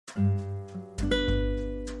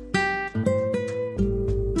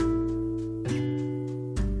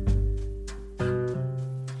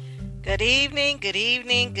Good evening, good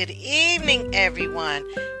evening, good evening, everyone.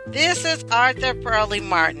 This is Arthur Pearlie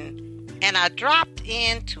Martin, and I dropped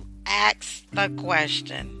in to ask the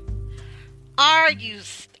question, are you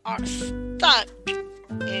stuck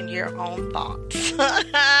in your own thoughts?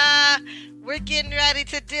 We're getting ready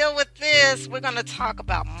to deal with this. We're going to talk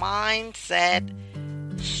about mindset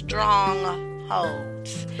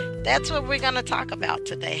strongholds. That's what we're going to talk about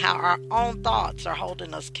today, how our own thoughts are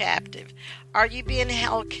holding us captive. Are you being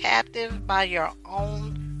held captive by your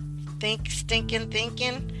own stinking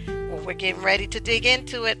thinking? Well, we're getting ready to dig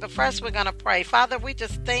into it, but first we're going to pray. Father, we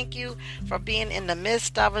just thank you for being in the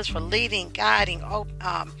midst of us, for leading, guiding,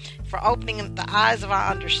 for opening the eyes of our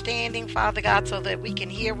understanding, Father God, so that we can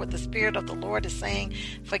hear what the Spirit of the Lord is saying,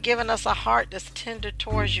 for giving us a heart that's tender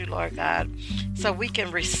towards you, Lord God, so we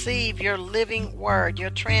can receive your living word, your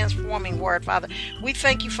transforming word, Father. We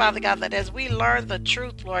thank you, Father God, that as we learn the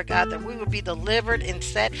truth, Lord God, that we will be delivered and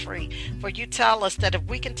set free. For you tell us that if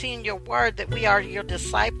we continue your word, that we are your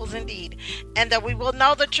disciples indeed, and that we will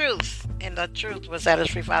know the truth, and the truth will set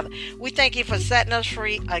us free, Father. We thank you for setting us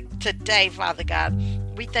free today, Father God.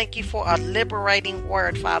 We thank you for a liberating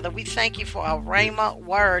word, Father. We thank you for a rhema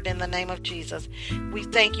word in the name of Jesus. We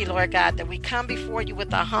thank you, Lord God, that we come before you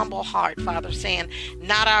with a humble heart, Father, saying,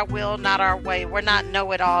 not our will, not our way. We're not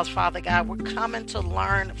know-it-alls, Father God. We're coming to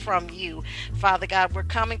learn from you, Father God. We're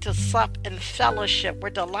coming to sup and fellowship.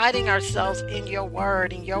 We're delighting ourselves in your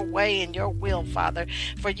word, in your way, in your will, Father.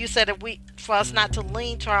 For you said for us not to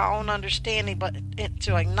lean to our own understanding, but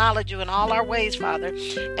to acknowledge you in all our ways, Father.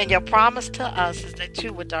 And your promise to us is that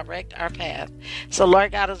you would direct our path. So,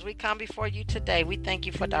 Lord God, as we come before you today, we thank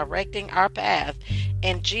you for directing our path.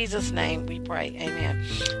 In Jesus' name we pray. Amen.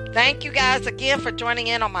 Thank you guys again for joining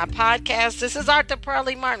in on my podcast. This is Arthur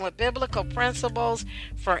Pearlie Martin with Biblical Principles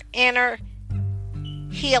for Inner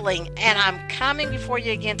Healing. And I'm coming before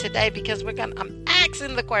you again today because I'm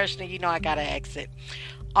asking the question, and you know I gotta ask it.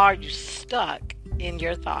 Are you stuck in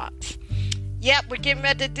your thoughts? Yep, we're getting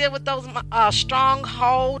ready to deal with those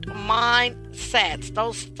stronghold mindsets,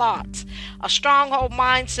 those thoughts. A stronghold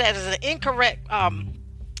mindset is an incorrect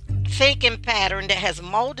thinking pattern that has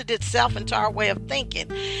molded itself into our way of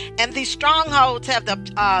thinking. And these strongholds have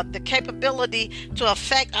the capability to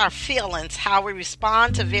affect our feelings, how we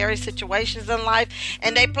respond to various situations in life,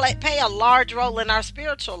 and they play a large role in our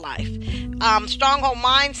spiritual life. Stronghold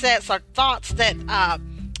mindsets are thoughts that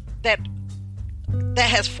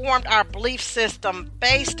has formed our belief system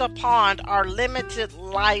based upon our limited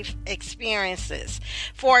life experiences.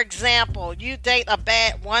 For example, you date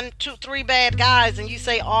three bad guys and you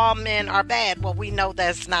say all men are bad. Well, we know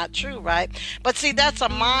that's not true, right? But see, that's a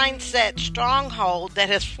mindset stronghold that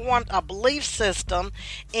has formed a belief system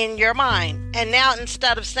in your mind. And now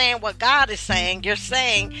instead of saying what God is saying, you're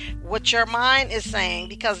saying what your mind is saying,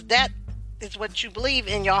 because that is what you believe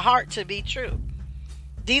in your heart to be true.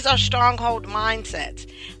 These are stronghold mindsets.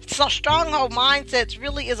 So stronghold mindsets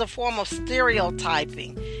really is a form of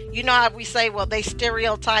stereotyping. You know how we say, well, they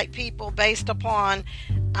stereotype people based upon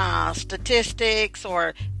statistics,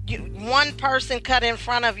 or one person cut in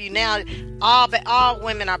front of you. Now, all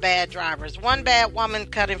women are bad drivers. One bad woman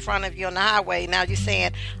cut in front of you on the highway. Now you're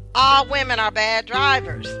saying all women are bad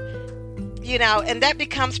drivers. You know, and that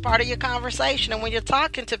becomes part of your conversation. And when you're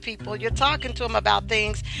talking to people, you're talking to them about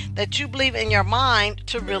things that you believe in your mind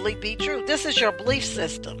to really be true. This is your belief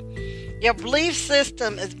system. Your belief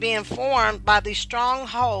system is being formed by these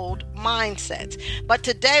stronghold mindsets. But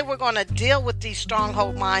today we're going to deal with these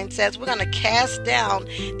stronghold mindsets. We're going to cast down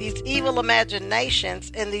these evil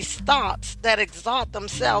imaginations and these thoughts that exalt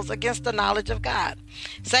themselves against the knowledge of God.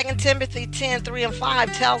 2 Timothy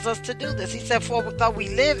 10:3-5 tells us to do this. He said, for though we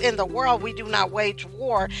live in the world, we do not wage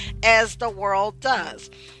war as the world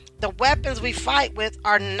does. The weapons we fight with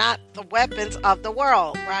are not the weapons of the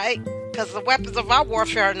world, right? Because the weapons of our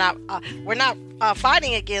warfare are not, we're not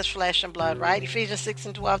fighting against flesh and blood, right? Ephesians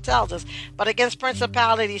 6:12 tells us, but against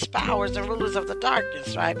principalities, powers, and rulers of the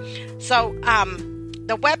darkness, right? So,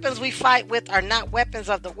 the weapons we fight with are not weapons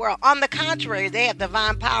of the world. On the contrary, they have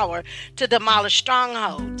divine power to demolish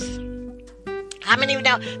strongholds. How many of you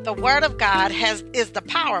know the Word of God is the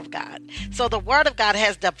power of God? So the Word of God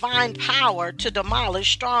has divine power to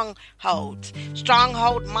demolish strongholds,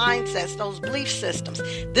 stronghold mindsets, those belief systems.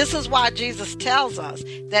 This is why Jesus tells us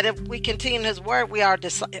that if we continue in His Word, we are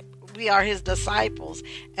we are his disciples,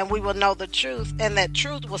 and we will know the truth, and that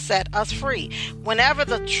truth will set us free. Whenever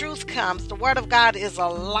the truth comes, the word of God is a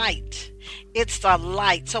light. It's a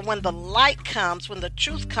light. So when the light comes, when the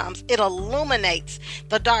truth comes, it illuminates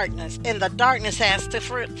the darkness, and the darkness has to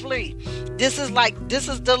flee. This is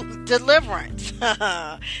deliverance.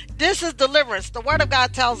 This is deliverance. The word of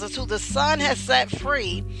God tells us who the Son has set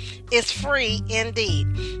free is free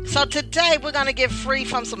indeed. So today we're going to get free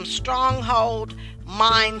from some stronghold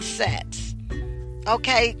mindsets.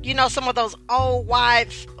 Okay, you know, some of those old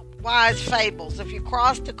wise fables. If you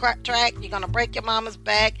cross the track, you're going to break your mama's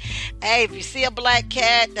back. Hey, if you see a black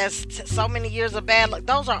cat, that's so many years of bad luck.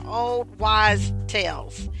 Those are old wise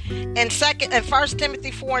tales. And 1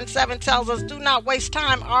 Timothy 4:7 tells us, do not waste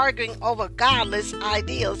time arguing over godless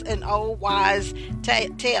ideas and old wise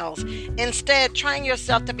tales. Instead, train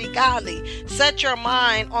yourself to be godly. Set your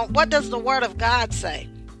mind on what does the word of God say.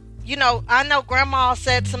 You know, I know grandma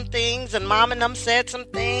said some things and mom and them said some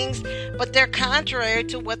things, but they're contrary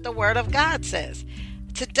to what the word of God says.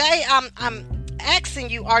 Today, I'm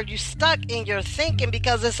asking you, are you stuck in your thinking?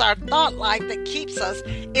 Because it's our thought life that keeps us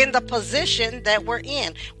in the position that we're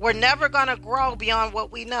in. We're never going to grow beyond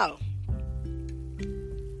what we know.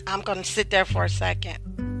 I'm going to sit there for a second.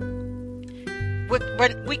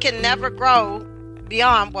 We can never grow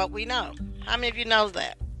beyond what we know. How many of you knows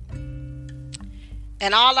that?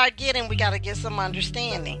 And all our getting, we got to get some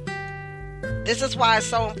understanding. This is why it's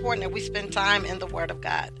so important that we spend time in the Word of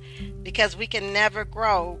God, because we can never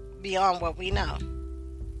grow beyond what we know.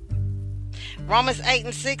 Romans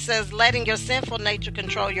 8:6 says, letting your sinful nature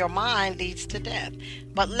control your mind leads to death,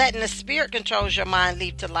 but letting the Spirit control your mind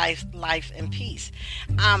leads to life and peace.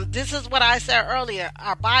 This is what I said earlier.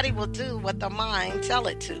 Our body will do what the mind tell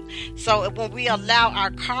it to. So when we allow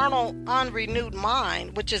our carnal, unrenewed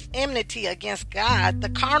mind, which is enmity against God, the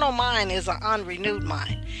carnal mind is an unrenewed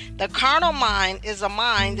mind. The carnal mind is a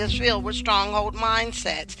mind that's filled with stronghold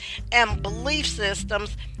mindsets and belief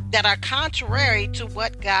systems that are contrary to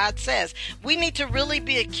what God says. We need to really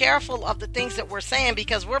be careful of the things that we're saying,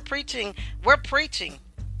 because we're preaching we're preaching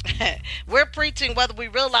whether we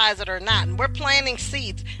realize it or not, and we're planting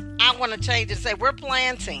seeds. I want to change it and say we're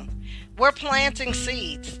planting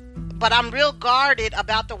seeds. But I'm real guarded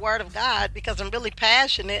about the word of God, because I'm really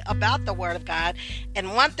passionate about the word of God.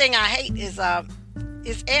 And one thing I hate is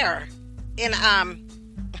error. And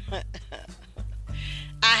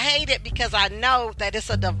I hate it because I know that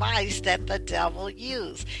it's a device that the devil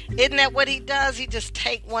used. Isn't that what he does? He just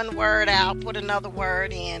take one word out, put another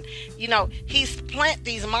word in. You know, he's plant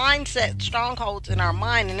these mindset strongholds in our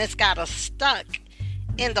mind, and it's got us stuck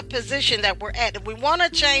in the position that we're at. If we want to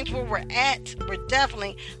change where we're at, we're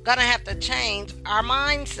definitely going to have to change our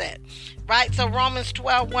mindset, right? So Romans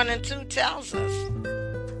 12:1-2 tells us.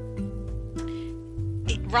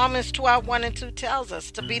 Romans 12:1-2 tells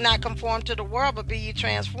us to be not conformed to the world, but be ye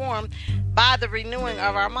transformed by the renewing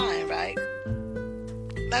of our mind, right?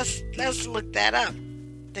 Let's look that up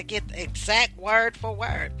to get the exact word for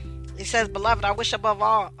word. It says, beloved, I wish above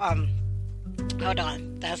all, hold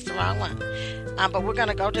on, that's the wrong one. But we're going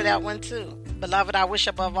to go to that one too. Beloved, I wish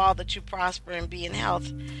above all that you prosper and be in health,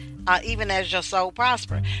 even as your soul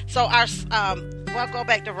prosper. So we'll go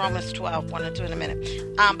back to Romans 12:1-2 in a minute.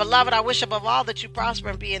 Beloved, I wish above all that you prosper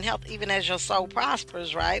and be in health, even as your soul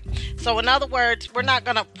prospers, right? So in other words, we're not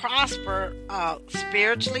going to prosper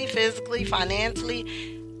spiritually, physically, financially,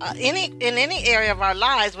 in any area of our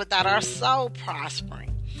lives without our soul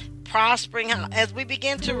prospering. As we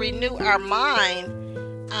begin to renew our mind,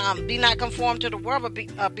 be not conformed to the world, but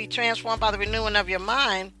be transformed by the renewing of your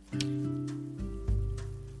mind.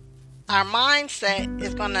 Our mindset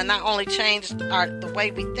is going to not only change the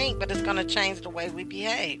way we think, but it's going to change the way we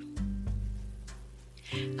behave.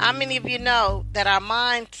 How many of you know that our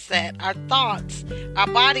mindset, our thoughts, our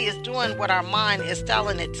body is doing what our mind is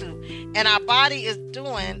telling it to, and our body is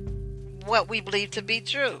doing what we believe to be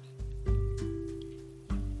true?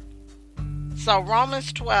 So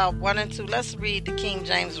Romans 12:1-2, let's read the King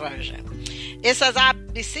James Version. It says, I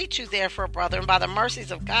beseech you therefore, brethren, by the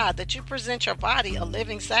mercies of God, that you present your body a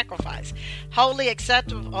living sacrifice, wholly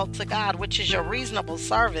acceptable to God, which is your reasonable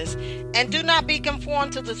service. And do not be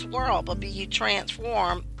conformed to this world, but be ye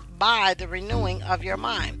transformed by the renewing of your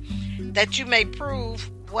mind, that you may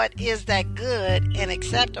prove what is that good and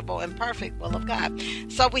acceptable and perfect will of God.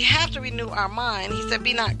 So we have to renew our mind. He said,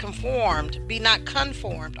 be not conformed, be not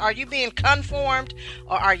conformed. Are you being conformed,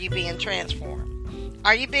 or are you being transformed?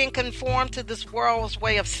 Are you being conformed to this world's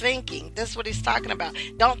way of thinking? This is what he's talking about.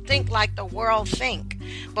 Don't think like the world think.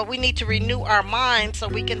 But we need to renew our mind so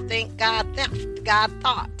we can think God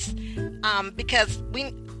thoughts. Because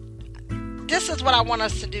this is what I want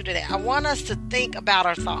us to do today. I want us to think about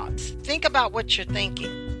our thoughts. Think about what you're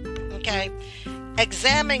thinking. Okay?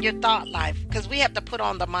 Examine your thought life, because we have to put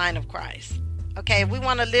on the mind of Christ. Okay? If we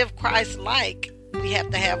want to live Christ-like, we have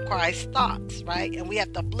to have Christ's thoughts, right? And we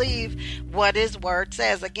have to believe what His Word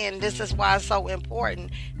says. Again, this is why it's so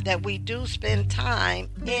important that we do spend time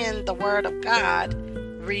in the Word of God,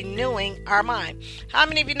 renewing our mind. How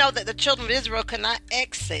many of you know that the children of Israel could not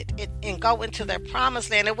exit and go into their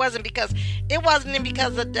promised land? It wasn't because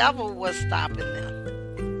the devil was stopping them.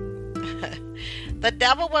 The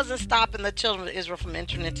devil wasn't stopping the children of Israel from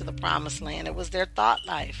entering into the promised land. It was their thought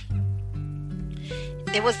life.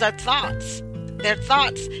 It was their thoughts. Their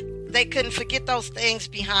thoughts, they couldn't forget those things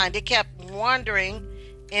behind. They kept wandering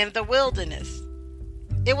in the wilderness.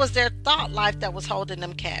 It was their thought life that was holding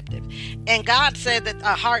them captive. And God said that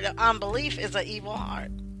a heart of unbelief is an evil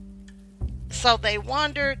heart. So they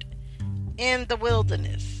wandered in the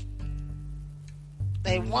wilderness.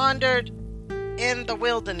 They wandered in the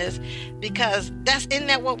wilderness because isn't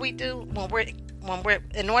that what we do when we're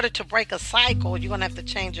in order to break a cycle? You're going to have to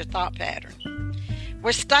change your thought pattern.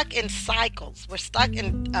 We're stuck in cycles. We're stuck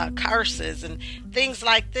in curses and things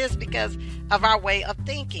like this because of our way of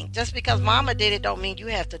thinking. Just because mama did it don't mean you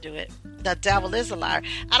have to do it. The devil is a liar.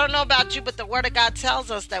 I don't know about you, but the Word of God tells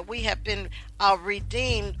us that we have been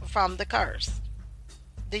redeemed from the curse.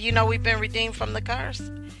 Do you know we've been redeemed from the curse?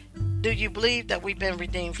 Do you believe that we've been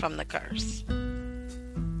redeemed from the curse?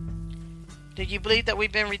 Do you believe that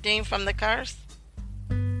we've been redeemed from the curse?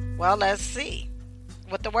 Well, let's see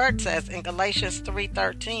what the Word says in Galatians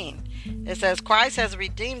 3:13. It says, Christ has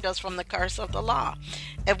redeemed us from the curse of the law.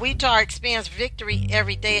 If we to experience victory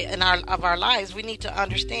every day of our lives, we need to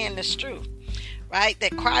understand this truth, right?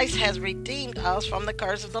 That Christ has redeemed us from the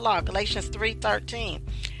curse of the law. Galatians 3:13.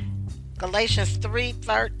 Galatians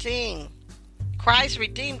 3:13. Christ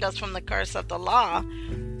redeemed us from the curse of the law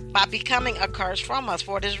by becoming a curse from us.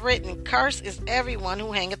 For it is written, cursed is everyone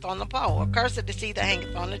who hangeth on the pole, or cursed is he that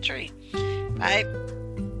hangeth on the tree. Right?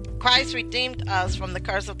 Christ redeemed us from the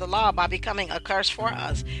curse of the law by becoming a curse for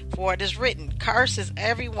us. For it is written, cursed is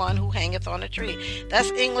everyone who hangeth on a tree.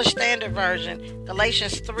 That's English Standard Version,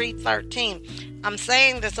 Galatians 3:13. I'm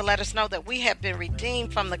saying this to let us know that we have been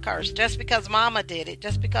redeemed from the curse. Just because mama did it,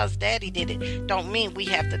 just because daddy did it, don't mean we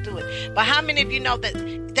have to do it. But how many of you know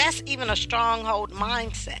that that's even a stronghold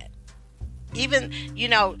mindset? Even,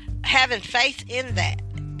 having faith in that.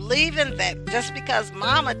 Believing that just because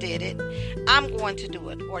mama did it, I'm going to do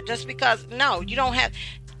it. Or just because, no, you don't have,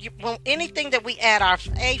 anything that we add our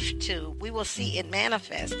faith to, we will see it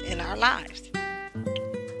manifest in our lives.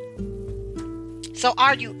 So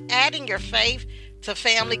are you adding your faith to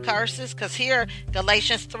family curses? Because here,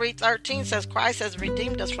 Galatians 3:13 says Christ has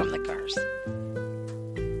redeemed us from the curse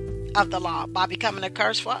of the law by becoming a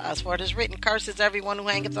curse for us. For it is written, cursed is everyone who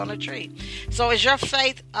hangeth on a tree. So is your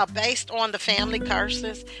faith based on the family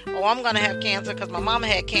curses? Oh, I'm going to have cancer because my mama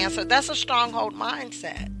had cancer. That's a stronghold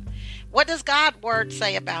mindset. What does God's Word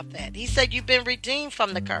say about that? He said you've been redeemed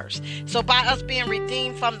from the curse. So by us being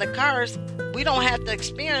redeemed from the curse, we don't have to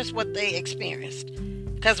experience what they experienced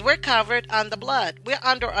because we're covered under blood. We're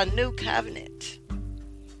under a new covenant.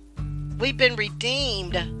 We've been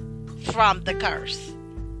redeemed from the curse.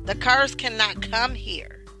 The curse cannot come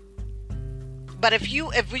here. But if you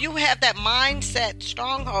have that mindset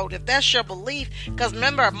stronghold, if that's your belief, because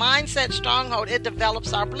remember, a mindset stronghold, it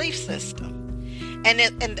develops our belief system. And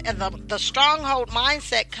the stronghold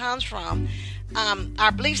mindset comes from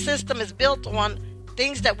our belief system is built on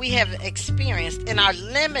things that we have experienced in our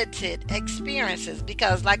limited experiences.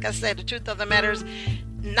 Because like I said, the truth of the matter is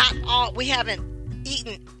not all, we haven't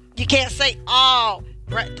eaten, you can't say all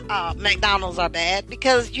McDonald's are bad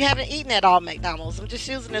because you haven't eaten at all McDonald's. I'm just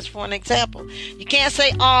using this for an example. You can't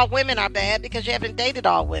say all women are bad because you haven't dated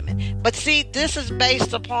all women. But see, this is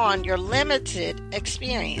based upon your limited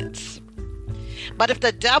experience. But if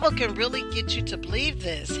the devil can really get you to believe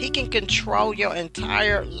this, he can control your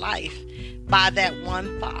entire life by that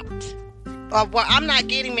one thought. Well, I'm not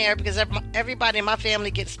getting married because everybody in my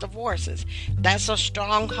family gets divorces. That's a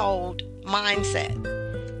stronghold mindset.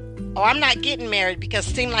 Or I'm not getting married because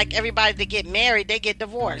it seems like everybody that get married, they get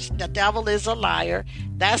divorced. The devil is a liar.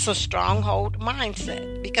 That's a stronghold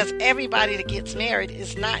mindset because everybody that gets married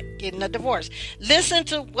is not getting a divorce. Listen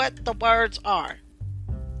to what the words are.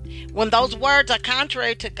 When those words are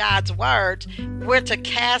contrary to God's words, we're to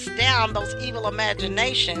cast down those evil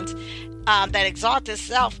imaginations that exalt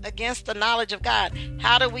itself against the knowledge of God.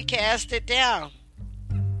 How do we cast it down?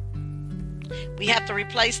 We have to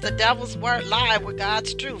replace the devil's word lie with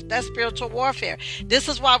God's truth. That's spiritual warfare. This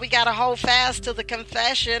is why we got to hold fast to the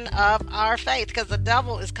confession of our faith, because the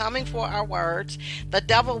devil is coming for our words. The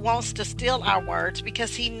devil wants to steal our words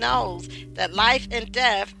because he knows that life and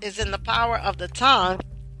death is in the power of the tongue.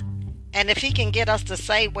 And if he can get us to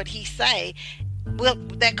say what he say,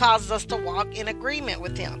 that causes us to walk in agreement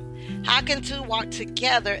with him. How can two walk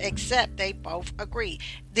together except they both agree?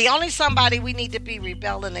 The only somebody we need to be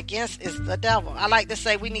rebelling against is the devil. I like to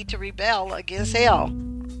say we need to rebel against hell.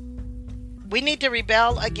 We need to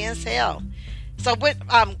rebel against hell. So with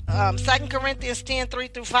 2 Corinthians 10,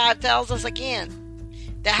 3-5 tells us again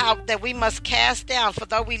that we must cast down. For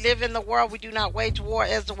though we live in the world, we do not wage war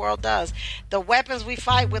as the world does. The weapons we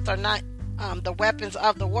fight with are not the weapons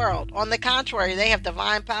of the world. On the contrary, they have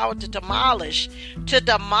divine power to demolish.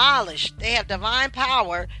 They have divine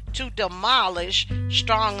power to demolish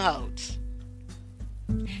strongholds.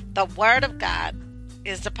 The word of God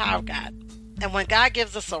is the power of God. And when God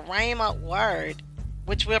gives us a rhema word,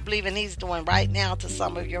 which we're believing he's doing right now to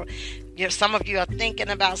some of you are thinking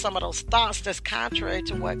about some of those thoughts that's contrary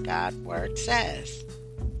to what God's word says.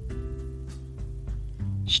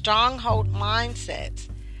 Stronghold mindsets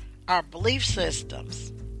are belief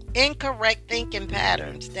systems, incorrect thinking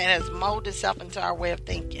patterns that has molded itself into our way of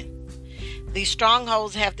thinking. These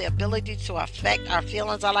strongholds have the ability to affect our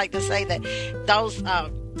feelings. I like to say that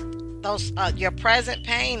your present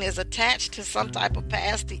pain is attached to some type of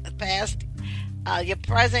past. Your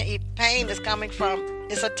present pain is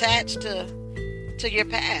attached to your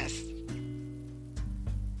past.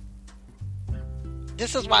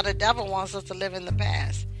 This is why the devil wants us to live in the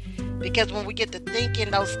past. Because when we get to thinking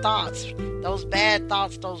those thoughts, those bad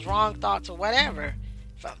thoughts, those wrong thoughts or whatever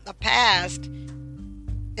from the past,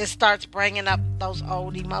 it starts bringing up those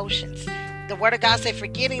old emotions. The Word of God says,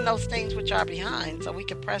 forgetting those things which are behind, so we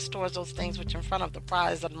can press towards those things which are in front of the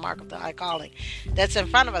prize of the mark of the high calling that's in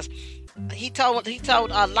front of us. He told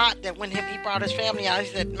Lot that when he brought his family out, he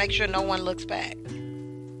said, make sure no one looks back.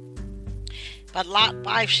 But Lot's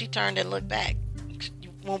wife, she turned and looked back.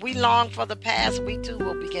 When we long for the past, we too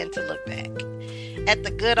will begin to look back at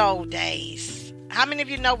the good old days. How many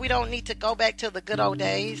of you know we don't need to go back to the good old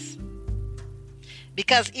days?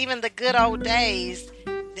 Because even the good old days,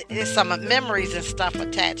 there's some memories and stuff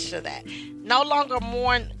attached to that. No longer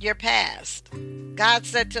mourn your past. God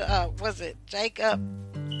said to,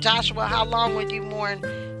 Joshua, how long would you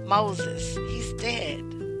mourn Moses? He's dead.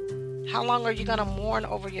 How long are you going to mourn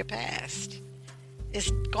over your past?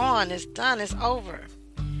 It's gone. It's done. It's over.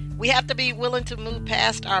 We have to be willing to move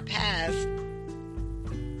past our past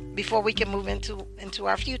before we can move into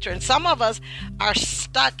our future. And some of us are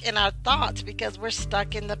stuck in our thoughts because we're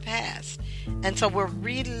stuck in the past. And so we're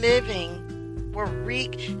reliving,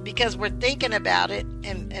 because we're thinking about it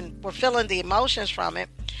and we're feeling the emotions from it.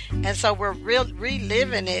 And so we're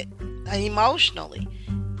reliving it emotionally.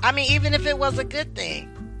 I mean, even if it was a good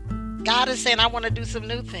thing, God is saying, I want to do some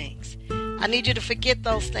new things. I need you to forget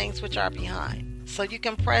those things which are behind, so you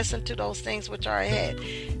can press into those things which are ahead.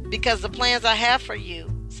 Because the plans I have for you,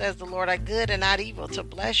 says the Lord, are good and not evil, to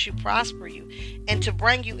bless you, prosper you, and to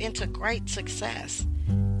bring you into great success.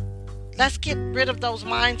 Let's get rid of those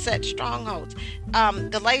mindset strongholds. 2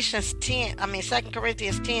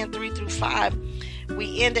 Corinthians 10, 3-5.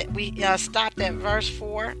 We stopped at verse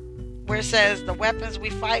 4, where it says, the weapons we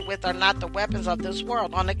fight with are not the weapons of this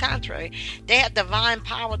world. On the contrary, they have divine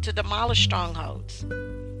power to demolish strongholds.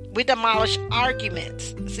 We demolish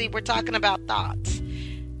arguments. See, we're talking about thoughts.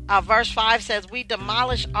 Verse 5 says, we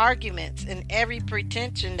demolish arguments and every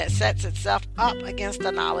pretension that sets itself up against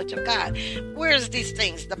the knowledge of God. Where's these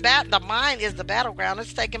things? The mind is the battleground.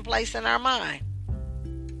 It's taking place in our mind.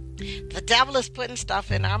 The devil is putting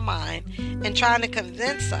stuff in our mind and trying to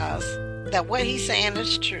convince us that what he's saying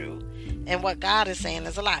is true and what God is saying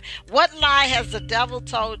is a lie. What lie has the devil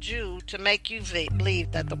told you to make you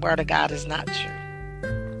believe that the word of God is not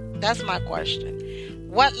true? That's my question.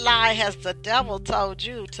 What lie has the devil told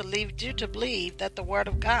you to lead you to believe that the word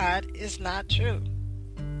of God is not true?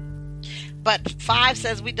 But 5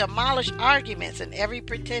 says, we demolish arguments and every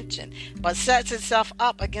pretension, but sets itself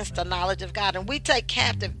up against the knowledge of God. And we take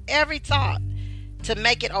captive every thought to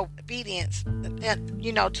make it obedience,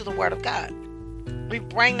 to the word of God. We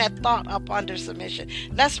bring that thought up under submission.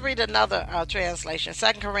 Let's read another translation. 2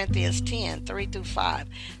 Corinthians 10, 3-5.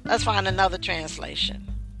 Let's find another translation.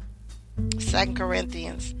 2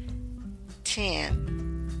 Corinthians 10,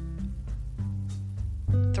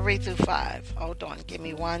 3-5. Hold on, give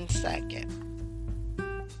me 1 second.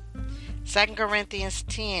 2 Corinthians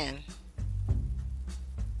 10.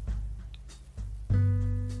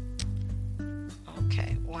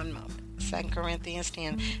 Okay, one moment. 2 Corinthians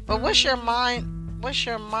 10. But what's your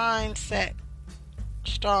mindset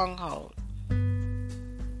stronghold?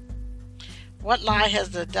 What lie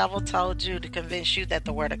has the devil told you to convince you that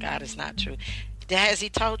the word of God is not true? Has he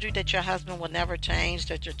told you that your husband will never change,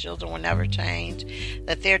 that your children will never change,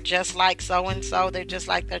 that they're just like so-and-so, they're just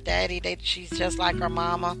like their daddy, she's just like her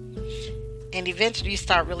mama? And eventually you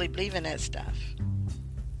start really believing that stuff.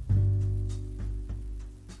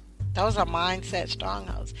 Those are mindset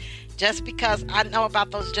strongholds. Just because I know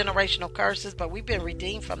about those generational curses, but we've been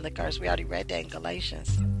redeemed from the curse. We already read that in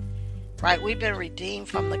Galatians. Right? We've been redeemed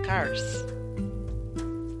from the curse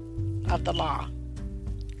of the law.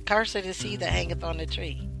 Cursed is he that hangeth on the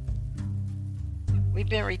tree. We've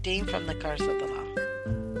been redeemed from the curse of the law.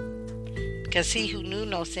 Because he who knew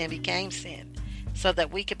no sin became sin, so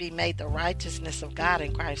that we could be made the righteousness of God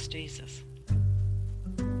in Christ Jesus.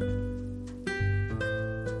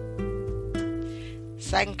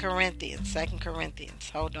 2 Corinthians.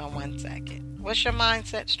 Hold on one second. What's your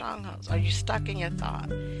mindset strongholds? Are you stuck in your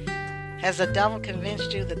thought? Has the devil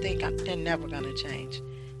convinced you that they're never going to change?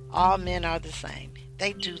 All men are the same.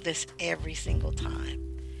 They do this every single time.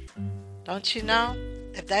 Don't you know?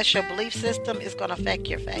 If that's your belief system, it's going to affect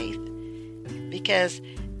your faith. Because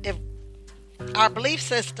if our belief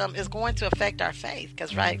system is going to affect our faith,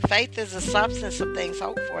 because right, faith is the substance of things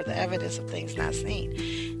hoped for, the evidence of things not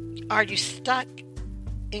seen. Are you stuck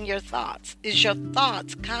in your thoughts? Is your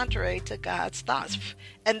thoughts contrary to God's thoughts?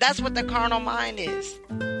 And that's what the carnal mind is.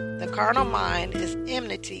 The carnal mind is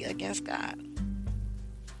enmity against God.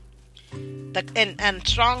 And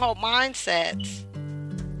stronghold mindsets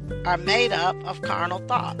are made up of carnal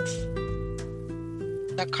thoughts.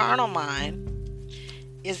 The carnal mind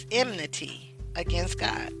is enmity against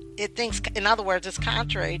God. It thinks, in other words, it's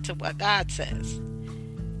contrary to what God says.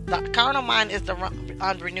 The carnal mind is the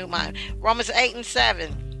unrenewed mind. Romans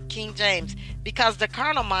 8:7, King James. Because the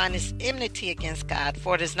carnal mind is enmity against God,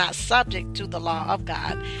 for it is not subject to the law of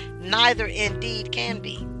God, neither indeed can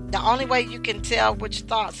be. The only way you can tell which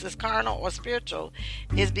thoughts is carnal or spiritual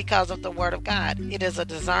is because of the word of God. It is a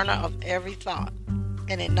discerner of every thought,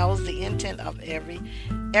 and it knows the intent of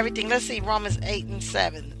everything. Let's see, Romans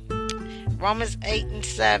 8:7. Romans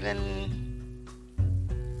 8:7.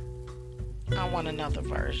 I want another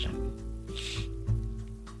version.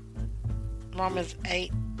 Romans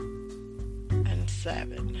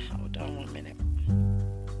 8:7. Hold on 1 minute.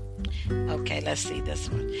 Okay, let's see this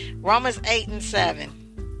one. Romans 8:7.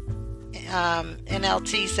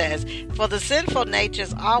 NLT says, for the sinful nature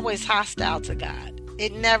is always hostile to God.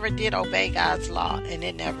 It never did obey God's law, and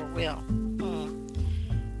it never will.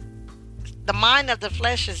 The mind of the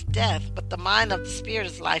flesh is death, but the mind of the spirit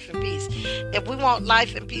is life and peace. If we want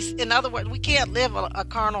life and peace, in other words, we can't live a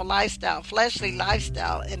carnal lifestyle, fleshly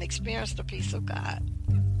lifestyle, and experience the peace of God.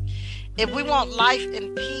 If we want life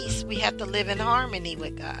and peace, we have to live in harmony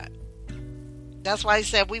with God. That's why he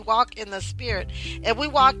said we walk in the spirit. If we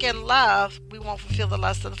walk in love, we won't fulfill the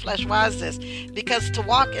lust of the flesh. Why is this? Because to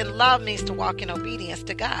walk in love means to walk in obedience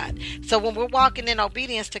to God. So when we're walking in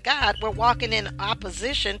obedience to God, we're walking in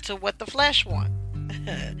opposition to what the flesh wants.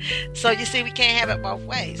 So you see, we can't have it both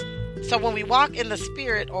ways. So when we walk in the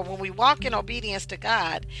spirit, or when we walk in obedience to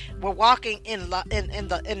God, we're walking not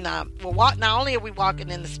only are we walking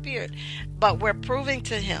in the spirit, but we're proving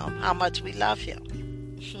to him how much we love him.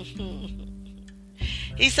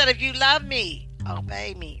 He said, if you love me,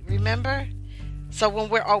 obey me. Remember? So when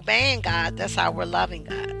we're obeying God, that's how we're loving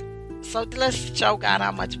God. So let's show God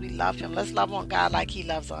how much we love him. Let's love on God like he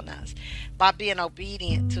loves on us, by being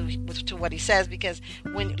obedient to what he says. Because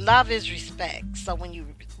when love is respect. So when you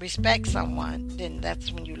respect someone, then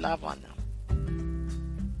that's when you love on them.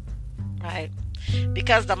 Right?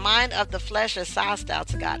 Because the mind of the flesh is hostile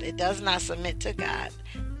to God. It does not submit to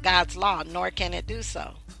God's law, nor can it do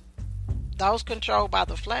so. Those controlled by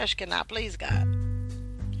the flesh cannot please God.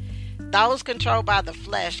 Those controlled by the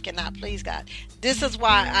flesh cannot please God. This is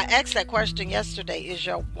why I asked that question yesterday. Is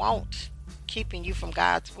your want keeping you from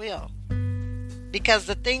God's will? Because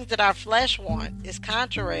the things that our flesh want is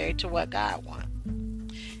contrary to what God wants.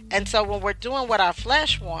 And so when we're doing what our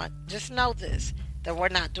flesh wants, just know this, that we're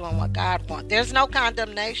not doing what God wants. There's no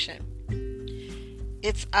condemnation.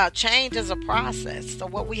 It's change is a process. So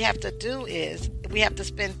what we have to do is we have to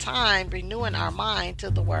spend time renewing our mind to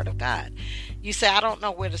the Word of God. You say, I don't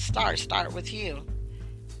know where to start. Start with you.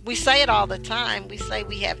 We say it all the time. We say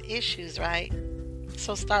we have issues, right?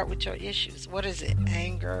 So start with your issues. What is it?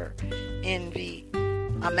 Anger, envy.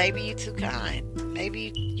 Maybe you're too kind.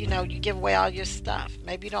 Maybe, you give away all your stuff.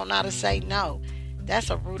 Maybe you don't know how to say no. That's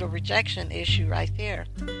a root of rejection issue right there.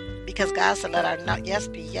 Because God said, let our yes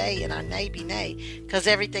be yea and our nay be nay, because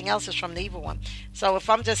everything else is from the evil one. So if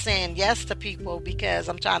I'm just saying yes to people because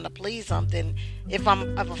I'm trying to please them, then if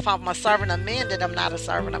I'm a servant of men, then I'm not a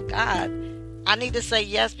servant of God. I need to say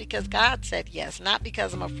yes because God said yes, not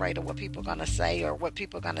because I'm afraid of what people are going to say or what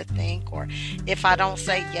people are going to think, or if I don't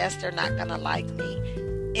say yes, they're not going to like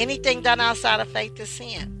me. Anything done outside of faith is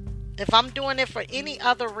sin. If I'm doing it for any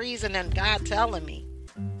other reason than God telling me,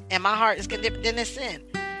 and my heart is condemned, then it's sin.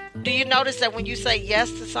 Do you notice that when you say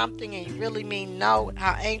yes to something and you really mean no,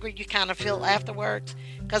 how angry you kind of feel afterwards?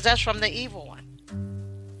 Because that's from the evil one.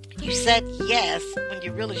 You said yes when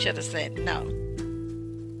you really should have said no.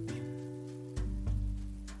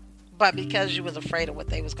 But because you was afraid of what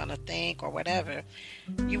they was going to think or whatever,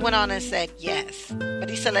 you went on and said yes. But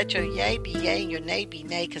he said, let your yea be yea and your nay be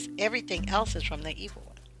nay, because everything else is from the evil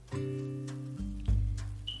one.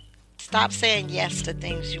 Stop saying yes to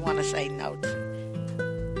things you want to say no to.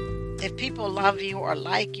 If people love you or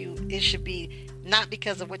like you, it should be not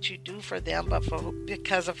because of what you do for them, but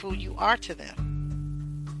because of who you are to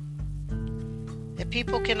them. If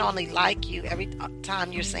people can only like you every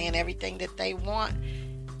time you're saying everything that they want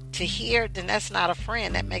to hear, then that's not a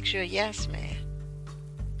friend. That makes you a yes man.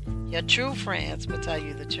 Your true friends will tell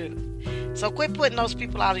you the truth. So quit putting those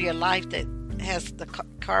people out of your life that has the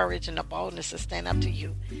courage and the boldness to stand up to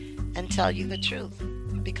you and tell you the truth,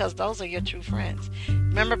 because those are your true friends.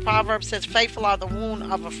 Remember, Proverbs says, faithful are the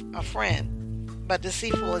wound of a friend, but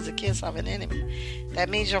deceitful is the kiss of an enemy. That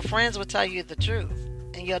means your friends will tell you the truth,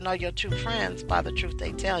 and you'll know your true friends by the truth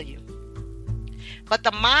they tell you. But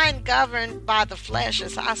the mind governed by the flesh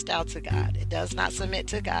is hostile to God. It does not submit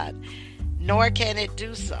to God, nor can it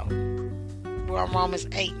do so. We're on Romans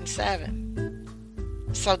 8 and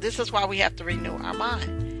 7. So this is why we have to renew our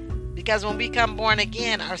mind. Because when we become born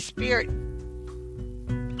again, our spirit,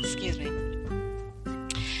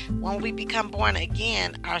 when we become born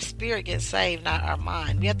again, our spirit gets saved, not our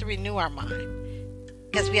mind. We have to renew our mind.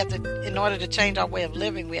 Because we have to, in order to change our way of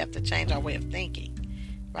living, we have to change our way of thinking.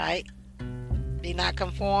 Right? Be not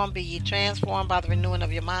conformed, be ye transformed by the renewing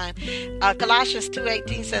of your mind. Colossians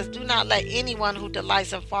 2:18 says, do not let anyone who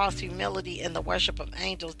delights in false humility and the worship of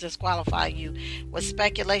angels disqualify you with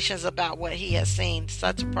speculations about what he has seen.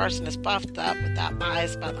 Such a person is puffed up without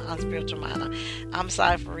bias by the unspiritual mind. I'm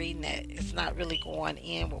sorry for reading that. It's not really going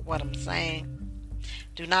in with what I'm saying.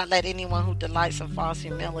 Do not let anyone who delights in false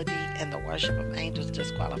humility and the worship of angels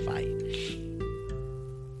disqualify you.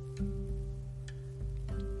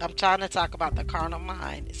 I'm trying to talk about the carnal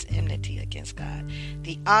mind. It's enmity against God.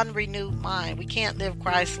 The unrenewed mind. We can't live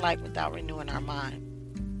Christ-like without renewing our mind.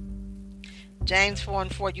 James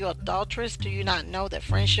 4:4, you adulterous, do you not know that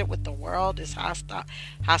friendship with the world is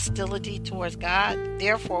hostility towards God?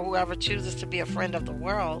 Therefore, whoever chooses to be a friend of the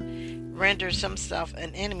world renders himself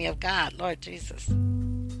an enemy of God, Lord Jesus.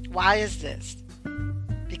 Why is this?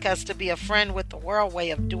 Because to be a friend with the world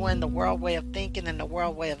way of doing, the world way of thinking, and the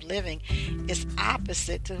world way of living is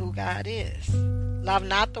opposite to who God is. Love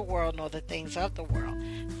not the world nor the things of the world.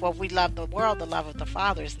 For if we love the world, the love of the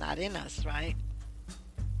Father is not in us, right?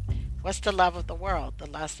 What's the love of the world? The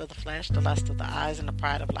lust of the flesh, the lust of the eyes, and the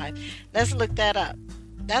pride of life. Let's look that up.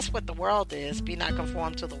 That's what the world is. Be not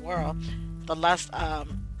conformed to the world. The lust, love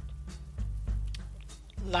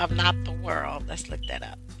not the world. Let's look that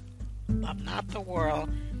up. Love not the world,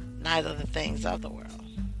 neither the things of the world.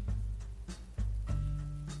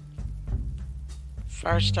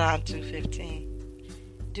 1 John 2:15.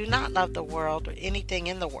 Do not love the world or anything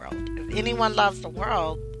in the world. If anyone loves the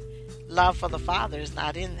world, love for the Father is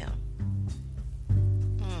not in them.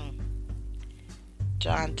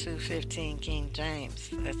 John 2:15, King James.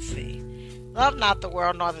 Let's see. Love not the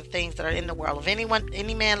world nor the things that are in the world. If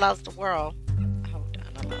any man loves the world, hold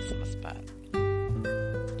on, I lost my spot.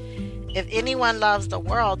 If anyone loves the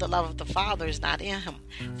world, the love of the Father is not in him.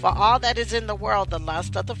 For all that is in the world, the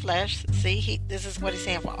lust of the flesh. See, this is what he's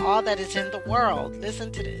saying. For all that is in the world,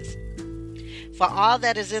 listen to this. For all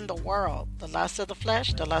that is in the world, the lust of the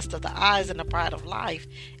flesh, the lust of the eyes, and the pride of life,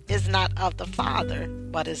 is not of the Father,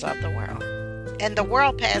 but is of the world. And the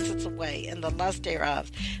world passes away, and the lust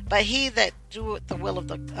thereof. But he that doeth the will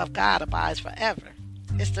of God abides forever.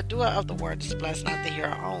 It's the doer of the word is blessed, not the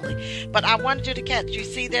hearer only. But I wanted you to catch. You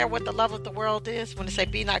see there what the love of the world is? When they say,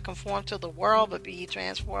 be not conformed to the world, but be ye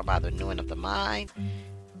transformed by the renewing of the mind.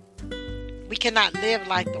 We cannot live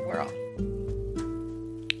like the world.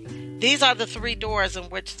 These are the three doors in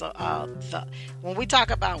which when we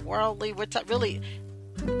talk about worldly, we're really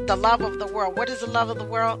the love of the world. What is the love of the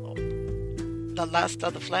world? The lust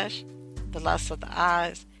of the flesh, the lust of the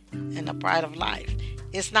eyes, and the pride of life.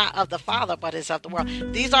 It's not of the Father, but it's of the world.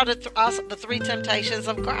 These are the three temptations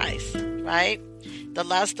of Christ, right? The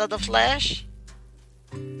lust of the flesh,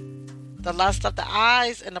 the lust of the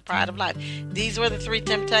eyes, and the pride of life. These were the three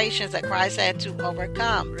temptations that Christ had to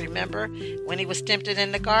overcome. Remember when he was tempted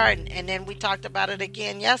in the garden? And then we talked about it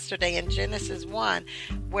again yesterday in Genesis 1,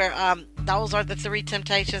 where those are the three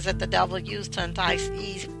temptations that the devil used to entice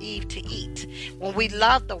Eve to eat. When we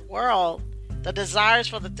love the world, the desires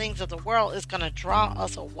for the things of the world is going to draw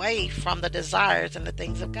us away from the desires and the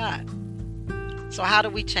things of God. So how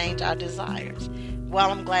do we change our desires?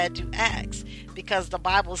 Well, I'm glad you asked, because the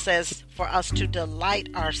Bible says for us to delight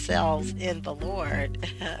ourselves in the Lord,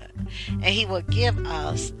 and he will give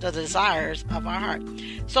us the desires of our heart.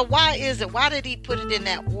 So why is it? Why did he put it in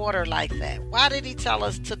that water like that? Why did he tell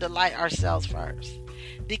us to delight ourselves first?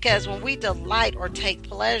 Because when we delight or take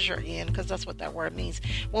pleasure in, because that's what that word means,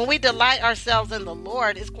 when we delight ourselves in the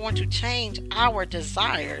Lord, it's going to change our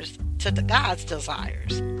desires to God's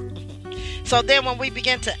desires. So then when we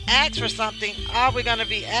begin to ask for something, all we're going to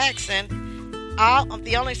be asking,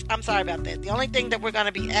 the only thing that we're going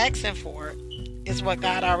to be asking for is what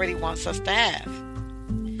God already wants us to have.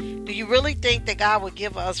 Do you really think that God would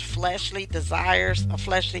give us fleshly desires, a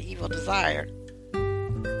fleshly evil desire?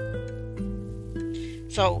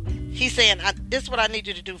 So he's saying, this is what I need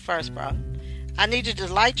you to do first, bro. I need you to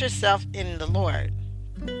delight yourself in the Lord.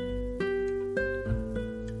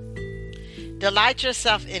 Delight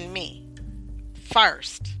yourself in me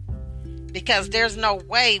first. Because there's no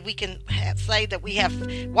way we can say that we have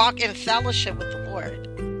walk in fellowship with the Lord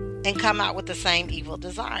and come out with the same evil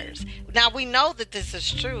desires. Now we know that this is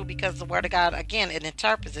true because the Word of God, again, it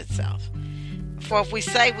interprets itself. For if we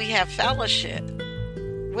say we have fellowship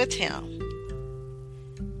with him,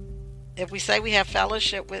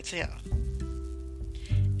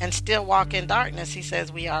 and still walk in darkness, he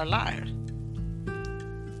says we are a liar.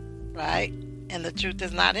 Right? And the truth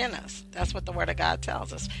is not in us. That's what the Word of God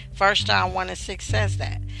tells us. 1 John 1:6 says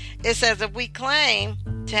that. It says if we claim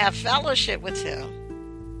to have fellowship with him,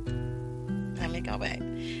 let me go back.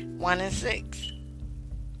 1:6.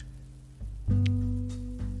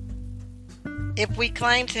 If we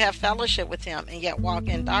claim to have fellowship with him and yet walk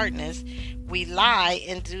in darkness, we lie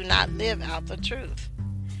and do not live out the truth.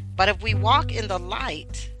 But if we walk in the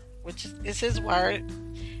light, which is his word,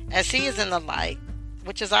 as he is in the light,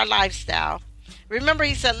 which is our lifestyle. Remember,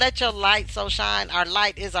 he said, let your light so shine. Our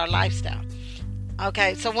light is our lifestyle.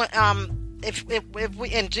 Okay, so when, if we,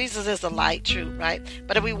 and Jesus is the light, true, right?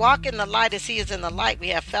 But if we walk in the light as he is in the light, we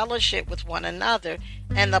have fellowship with one another,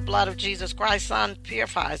 and the blood of Jesus Christ's Son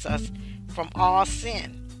purifies us from all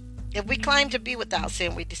sin. If we claim to be without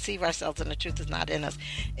sin, we deceive ourselves and the truth is not in us.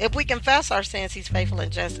 If we confess our sins, he's faithful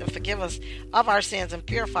and just and forgive us of our sins and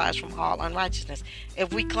purify us from all unrighteousness.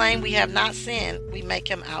 If we claim we have not sinned, we make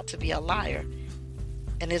him out to be a liar,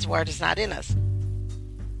 and his word is not in us.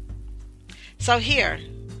 So here,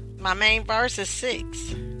 my main verse is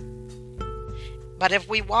 6. But if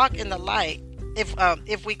we walk in the light,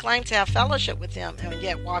 if we claim to have fellowship with him and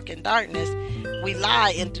yet walk in darkness, we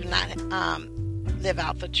lie and do not live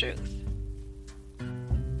out the truth.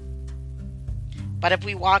 But if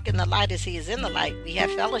we walk in the light as he is in the light, we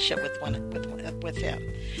have fellowship with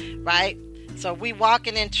him, right? So we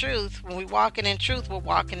walking in truth. When we walking in truth, we're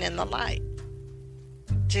walking in the light.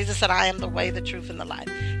 Jesus said, I am the way, the truth, and the light.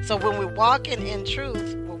 So when we're walking in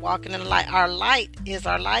truth, we're walking in the light. Our light is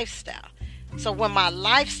our lifestyle. So when my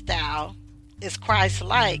lifestyle is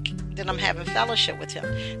Christ-like, then I'm having fellowship with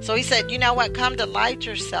him. So he said, you know what? Come delight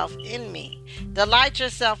yourself in me. Delight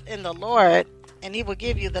yourself in the Lord, and he will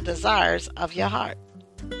give you the desires of your heart.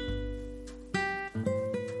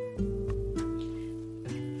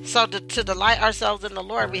 So to delight ourselves in the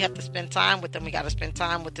Lord, we have to spend time with him. We got to spend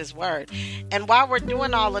time with his word. And while we're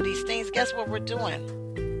doing all of these things, guess what we're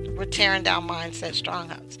doing? We're tearing down mindset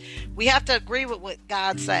strongholds. We have to agree with what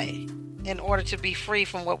God say in order to be free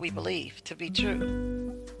from what we believe to be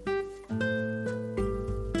true.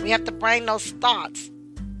 We have to bring those thoughts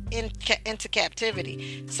into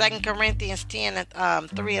captivity. 2 Corinthians 10,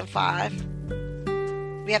 3 and 5.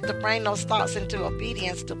 We have to bring those thoughts into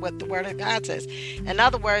obedience to what the Word of God says. In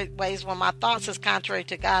other ways, when my thoughts is contrary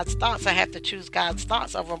to God's thoughts, I have to choose God's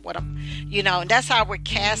thoughts over what I'm, and that's how we're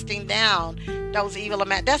casting down those evil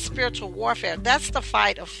imaginations. That's spiritual warfare. That's the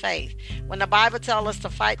fight of faith. When the Bible tells us to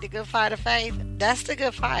fight the good fight of faith, that's the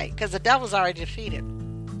good fight, because the devil's already defeated.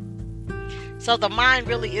 So the mind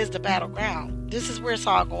really is the battleground. This is where it's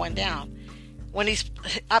all going down. When he's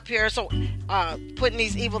up here, putting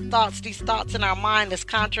these evil thoughts, these thoughts in our mind that's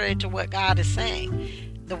contrary to what God is saying.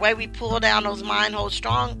 The way we pull down those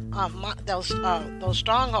stronghold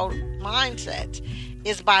mindsets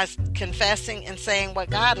is by confessing and saying what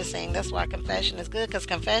God is saying. That's why confession is good, because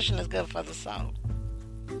confession is good for the soul.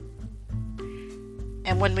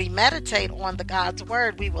 And when we meditate on the God's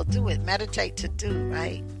word, we will do it. Meditate to do,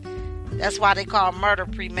 right? That's why they call murder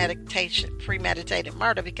premeditated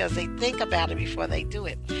murder, because they think about it before they do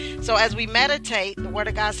it. So as we meditate, the word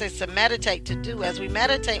of God says to meditate to do. As we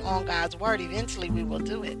meditate on God's word, eventually we will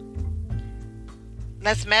do it.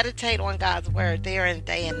 Let's meditate on God's word there and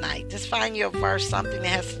day and night. Just find your verse, something that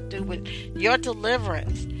has to do with your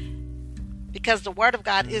deliverance. Because the word of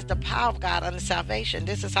God is the power of God unto salvation.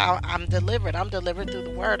 This is how I'm delivered. I'm delivered through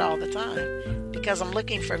the word all the time, because I'm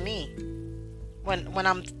looking for me. When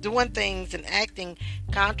I'm doing things and acting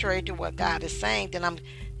contrary to what God is saying, then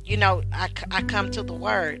I come to the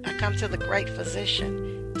word. I come to the great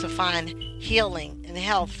physician to find healing and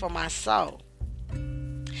health for my soul.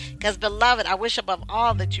 Because, beloved, I wish above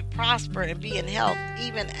all that you prosper and be in health,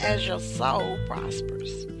 even as your soul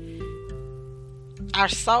prospers. Our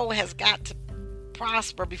soul has got to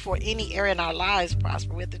prosper before any area in our lives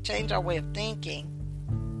prosper. We have to change our way of thinking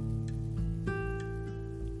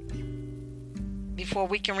before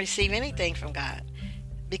we can receive anything from God.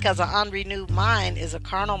 Because an unrenewed mind is a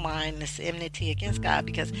carnal mind that's enmity against God,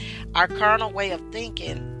 because our carnal way of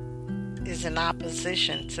thinking is in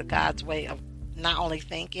opposition to God's way of not only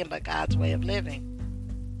thinking, but God's way of living.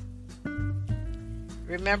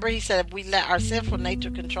 Remember, he said if we let our sinful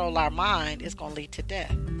nature control our mind, it's going to lead to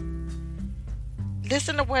death.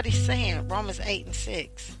 Listen to what he's saying, Romans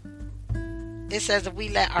 8:6. It says if we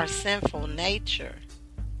let our sinful nature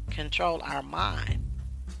control our mind,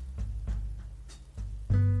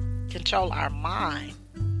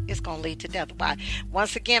 it's going to lead to death. Why?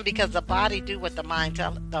 Once again, because the body do what the mind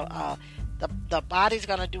tell the body's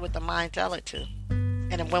going to do what the mind tell it to.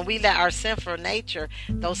 And when we let our sinful nature,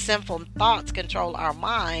 those sinful thoughts control our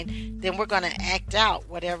mind, then we're going to act out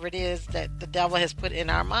whatever it is that the devil has put in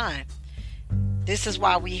our mind. This is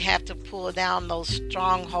why we have to pull down those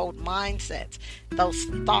stronghold mindsets, those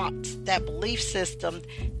thoughts, that belief system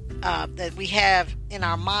that we have in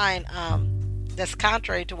our mind that's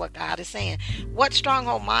contrary to what God is saying. What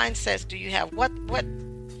stronghold mindsets do you have? What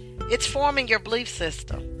it's forming your belief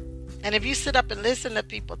system. And if you sit up and listen to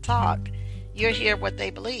people talk, you'll hear what they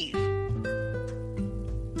believe.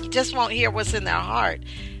 You just won't hear what's in their heart,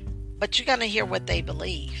 but you're going to hear what they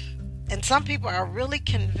believe. And some people are really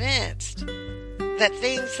convinced that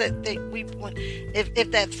things that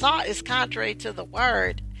if that thought is contrary to the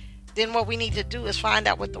word, then what we need to do is find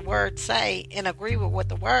out what the word say and agree with what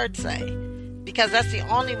the word say. Because that's the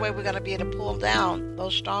only way we're going to be able to pull down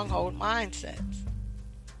those stronghold mindsets.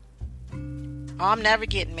 Oh, I'm never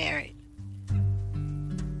getting married.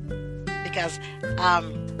 Because,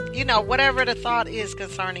 whatever the thought is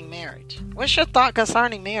concerning marriage. What's your thought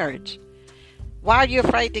concerning marriage? Why are you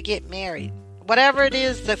afraid to get married? Whatever it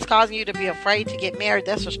is that's causing you to be afraid to get married,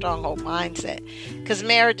 that's a stronghold mindset. Because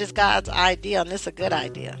marriage is God's idea, and it's a good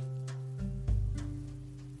idea.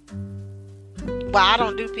 Well, I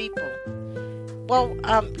don't do people. Well,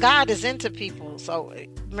 God is into people. So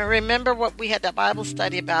remember what we had that Bible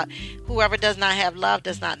study about. Whoever does not have love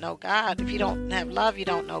does not know God. If you don't have love, you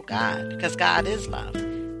don't know God, because God is love,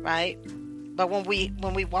 right? But when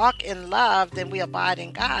we walk in love, then we abide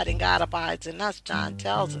in God, and God abides in us. John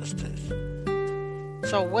tells us this.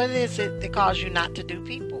 So what is it that causes you not to do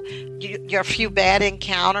people? Your few bad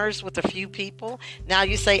encounters with a few people. Now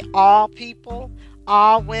you say all people,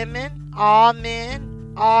 all women, all men,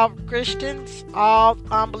 all Christians, all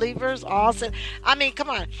unbelievers, all sin. I mean, come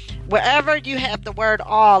on. Wherever you have the word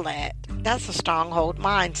all at, that's a stronghold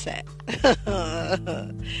mindset.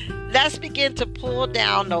 Let's begin to pull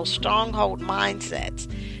down those stronghold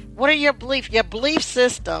mindsets. What are your beliefs? Your belief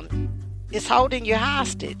system is holding you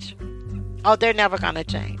hostage. Oh, they're never going to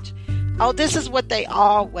change. Oh, this is what they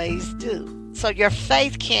always do. So your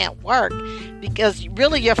faith can't work, because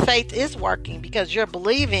really your faith is working because you're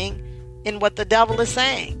believing in what the devil is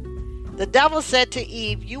saying. The devil said to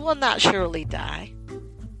Eve, you will not surely die.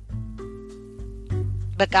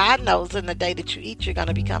 But God knows in the day that you eat, you're going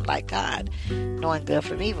to become like God, knowing good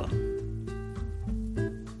from evil.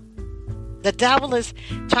 The devil is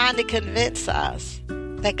trying to convince us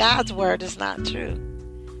that God's word is not true.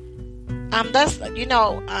 My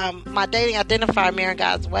Dating Identifier Marrying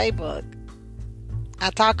God's Way book, I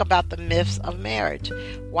talk about the myths of marriage.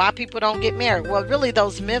 Why people don't get married. Well, really,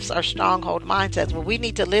 those myths are stronghold mindsets. Well, we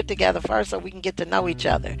need to live together first so we can get to know each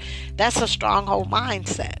other. That's a stronghold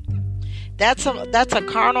mindset. That's a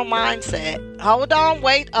carnal mindset. Hold on,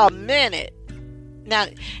 wait a minute. Now,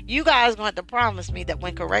 you guys going to have to promise me that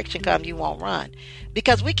when correction comes, you won't run.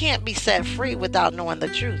 Because we can't be set free without knowing the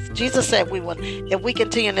truth. Jesus said we will, if we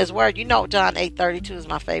continue in his word, you know John 8:32 is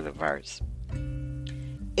my favorite verse.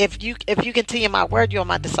 If you continue my word, you're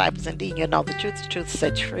my disciples indeed. You'll know the truth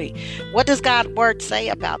sets you free. What does God's word say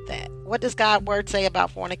about that? What does God's word say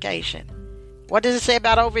about fornication? What does it say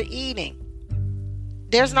about overeating?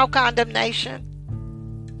 There's no condemnation.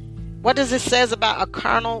 What does it say about a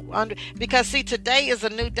carnal because see, today is a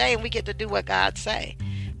new day and we get to do what God say.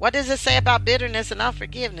 What does it say about bitterness and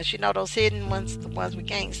unforgiveness? You know, those hidden ones, the ones we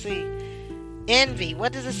can't see. Envy.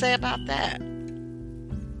 What does it say about that?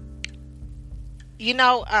 You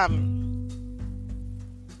know,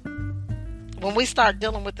 when we start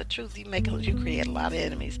dealing with the truth, you create a lot of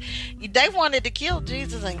enemies. They wanted to kill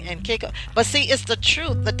Jesus and kick him. But see, it's the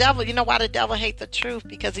truth. The devil, you know why the devil hates the truth?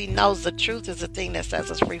 Because he knows the truth is the thing that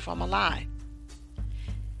sets us free from a lie.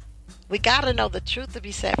 We got to know the truth to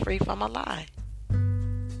be set free from a lie.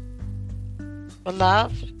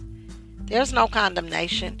 Beloved, there's no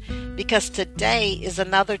condemnation because today is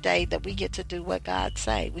another day that we get to do what God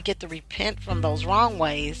say. We get to repent from those wrong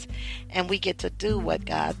ways and we get to do what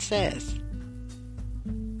God says.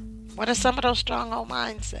 What are some of those stronghold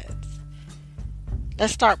mindsets?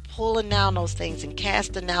 Let's start pulling down those things and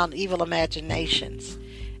casting down evil imaginations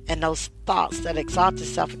and those thoughts that exalt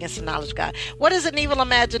itself against the knowledge of God. What is an evil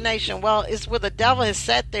imagination? Well, it's where the devil has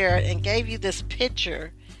sat there and gave you this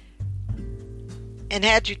picture and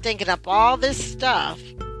had you thinking up all this stuff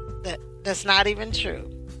that's not even true.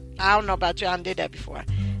 I don't know about you, I did that before.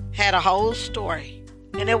 Had a whole story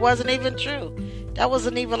and it wasn't even true. That was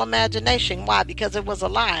an evil imagination. Why? Because it was a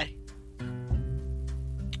lie.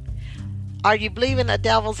 Are you believing the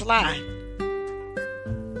devil's lie?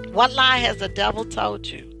 What lie has the devil told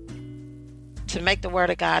you to make the word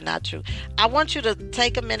of God not true? I want you to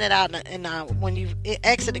take a minute out and when you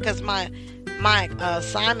exit, because my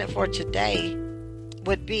assignment for today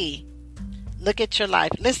would be, look at your life.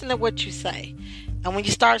 Listen to what you say. And when you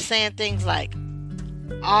start saying things like,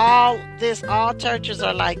 all churches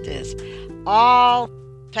are like this. All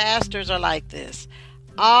pastors are like this.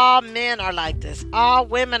 All men are like this. All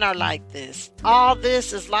women are like this. All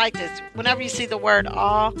this is like this. Whenever you see the word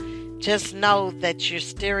all, just know that you're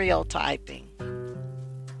stereotyping.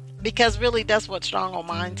 Because really that's what stronghold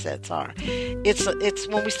mindsets are. It's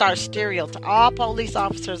when we start stereotyping. All police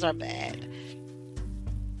officers are bad.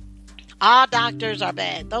 All doctors are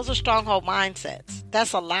bad. Those are stronghold mindsets.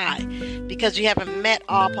 That's a lie. Because you haven't met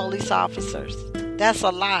all police officers. That's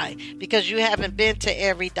a lie. Because you haven't been to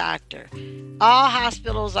every doctor. All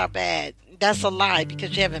hospitals are bad. That's a lie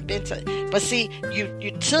because you haven't been to. But see,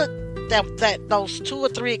 you took those 2 or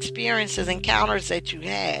 3 experiences, encounters that you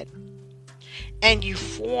had, and you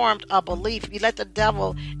formed a belief. You let the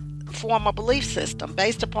devil form a belief system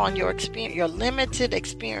based upon your experience, your limited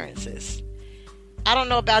experiences. I don't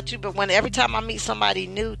know about you, but every time I meet somebody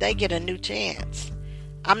new, they get a new chance.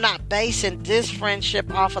 I'm not basing this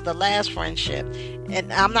friendship off of the last friendship,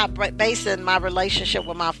 and I'm not basing my relationship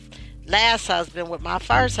with my last husband with my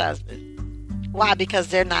first husband. Why? Because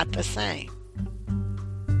they're not the same.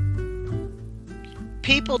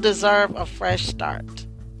 People deserve a fresh start.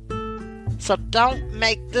 So don't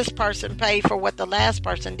make this person pay for what the last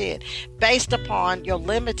person did based upon your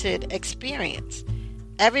limited experience.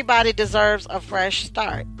 Everybody deserves a fresh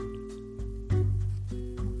start.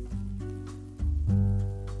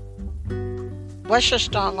 What's your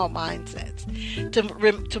stronghold mindsets?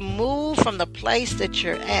 To move from the place that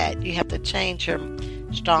you're at, you have to change your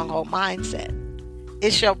stronghold mindset.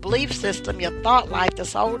 It's your belief system, your thought life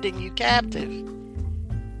that's holding you captive.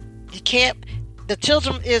 You can't. The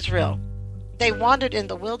children of Israel, they wandered in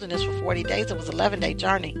the wilderness for 40 days. It was an 11-day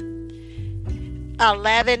journey.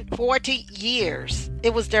 40 years.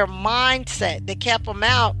 It was their mindset that kept them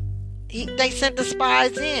out. They sent the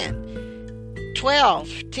spies in.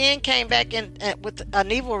 10 came back in with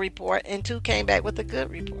an evil report, and 2 came back with a good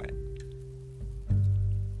report.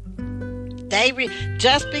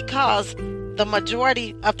 Just because the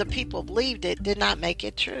majority of the people believed it did not make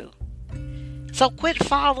it true. So quit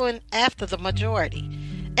following after the majority.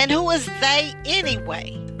 And who is they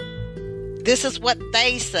anyway? This is what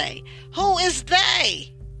they say. Who is they?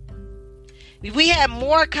 We had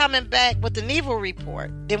more coming back with an evil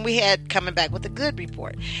report than we had coming back with a good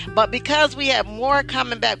report. But because we had more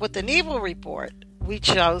coming back with an evil report, we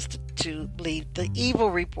chose to believe the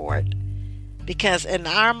evil report. Because in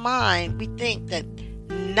our mind, we think that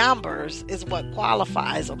numbers is what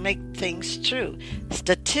qualifies or make things true.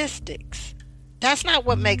 Statistics. That's not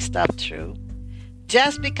what makes stuff true.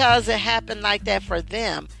 Just because it happened like that for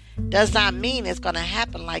them does not mean it's going to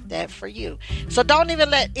happen like that for you. So don't even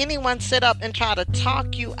let anyone sit up and try to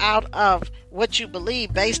talk you out of what you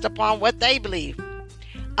believe based upon what they believe.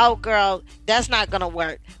 Oh, girl, that's not going to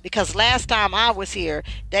work because last time I was here,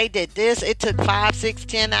 they did this. It took 5, 6,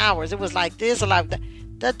 10 hours. It was like this or like that.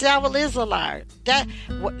 The devil is a liar.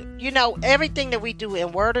 Everything that we do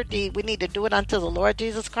in word or deed, we need to do it unto the Lord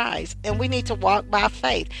Jesus Christ. And we need to walk by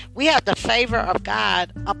faith. We have the favor of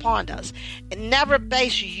God upon us. And never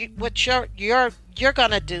base what you're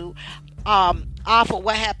going to do off of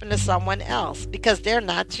what happened to someone else because they're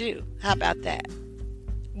not you. How about that?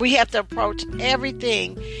 We have to approach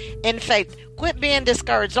everything in faith. Quit being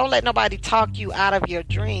discouraged. Don't let nobody talk you out of your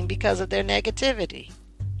dream because of their negativity.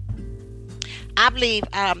 I believe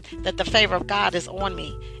that the favor of God is on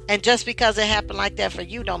me. And just because it happened like that for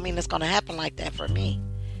you don't mean it's going to happen like that for me.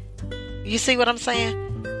 You see what I'm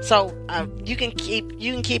saying? So you can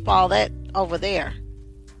keep all that over there.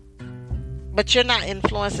 But you're not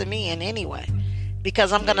influencing me in any way.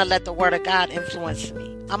 Because I'm going to let the word of God influence me.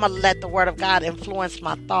 I'm going to let the word of God influence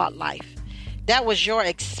my thought life. That was your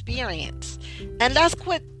experience. And let's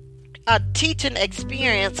quit teaching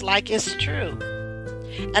experience like it's true.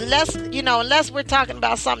 Unless we're talking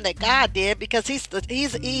about something that God did, because He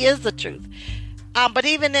is the truth. But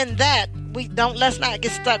even in that, let's not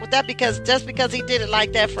get stuck with that, because just because He did it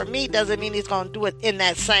like that for me doesn't mean He's going to do it in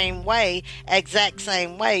that same way, exact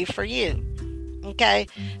same way for you. Okay,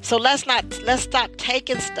 so let's stop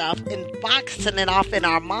taking stuff and boxing it off in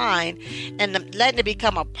our mind and letting it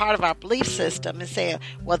become a part of our belief system and saying,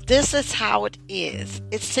 well, this is how it is.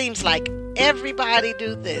 It seems like everybody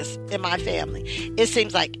do this in my family. It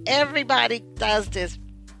seems like everybody does this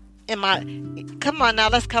come on now,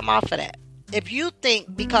 let's come off of that. If you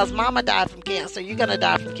think because mama died from cancer, you're going to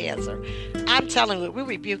die from cancer, I'm telling you, we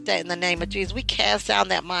rebuke that in the name of Jesus. We cast down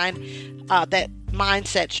that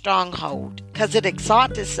mindset stronghold, because it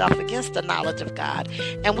exalts itself against the knowledge of God.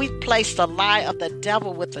 And we place the lie of the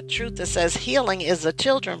devil with the truth that says healing is the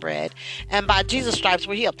children's bread, and by Jesus' stripes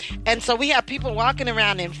we're healed. And so we have people walking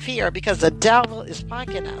around in fear because the devil is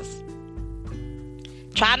punking us,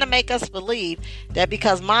 trying to make us believe that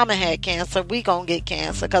because mama had cancer, we gonna get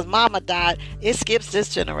cancer. Because mama died, it skips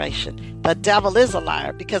this generation. The devil is a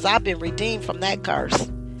liar, because I've been redeemed from that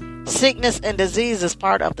curse. Sickness and disease is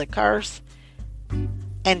part of the curse.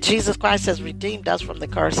 And Jesus Christ has redeemed us from the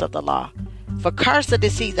curse of the law. For cursed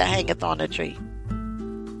is he that hangeth on a tree.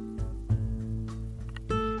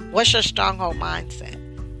 What's your stronghold mindset?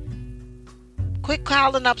 Quit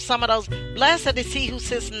calling up some of those. Blessed is he who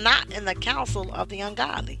sits not in the counsel of the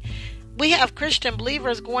ungodly. We have Christian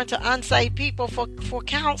believers going to unsaved people for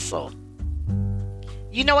counsel.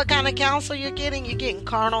 You know what kind of counsel you're getting? You're getting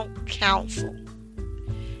carnal counsel.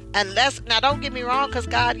 Now don't get me wrong, because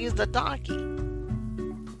God used a donkey.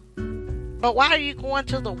 But why are you going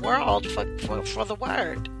to the world for the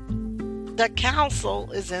word? The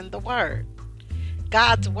counsel is in the word.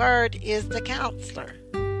 God's word is the counselor.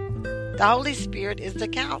 The Holy Spirit is the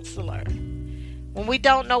counselor. When we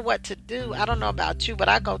don't know what to do, I don't know about you, but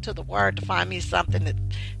I go to the word to find me something that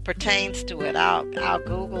pertains to it. I'll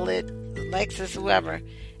Google it, Lexus, whoever,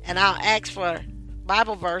 and I'll ask for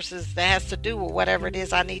Bible verses that has to do with whatever it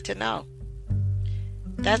is I need to know.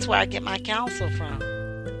 That's where I get my counsel from.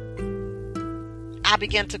 I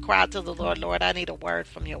begin to cry to the Lord, Lord, I need a word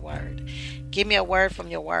from your word. Give me a word from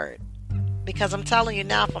your word. Because I'm telling you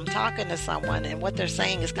now, if I'm talking to someone and what they're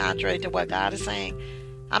saying is contrary to what God is saying,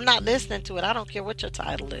 I'm not listening to it. I don't care what your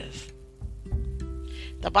title is.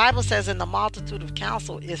 The Bible says in the multitude of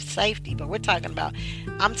counsel is safety, but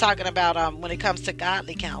I'm talking about when it comes to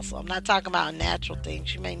godly counsel. I'm not talking about natural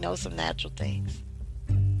things. You may know some natural things.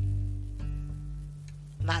 I'm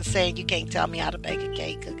not saying you can't tell me how to bake a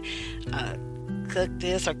cake, cook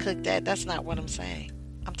this or cook that. That's not what I'm saying.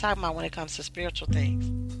 I'm talking about when it comes to spiritual things.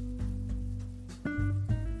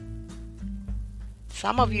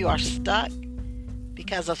 Some of you are stuck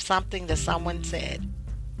because of something that someone said.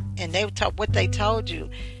 And what they told you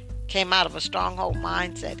came out of a stronghold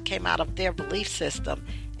mindset, came out of their belief system,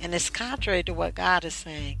 and it's contrary to what God is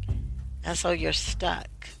saying. And so you're stuck.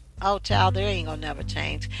 Oh, child, they ain't gonna never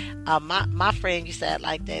change. My friend used to act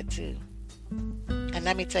like that too. And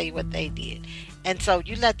let me tell you what they did. And so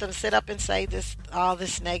you let them sit up and say all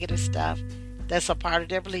this negative stuff that's a part of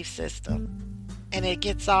their belief system. And it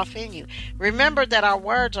gets off in you. Remember that our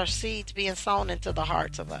words are seeds being sown into the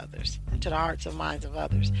hearts of others, into the hearts and minds of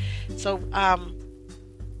others. So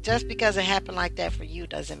just because it happened like that for you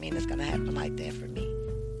doesn't mean it's going to happen like that for me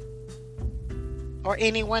or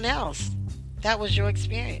anyone else. That was your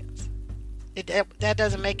experience. That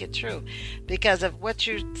doesn't make it true. Because if what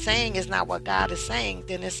you're saying is not what God is saying,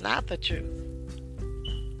 then it's not the truth.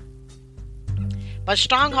 But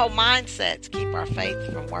stronghold mindsets keep our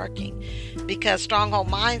faith from working, because stronghold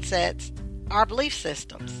mindsets are belief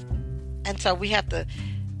systems. And so we have to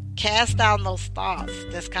cast down those thoughts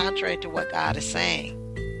that's contrary to what God is saying,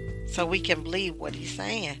 so we can believe what he's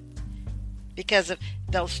saying. Because if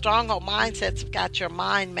those stronghold mindsets have got your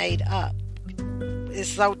mind made up, it's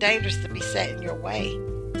so dangerous to be set in your way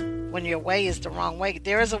when your way is the wrong way.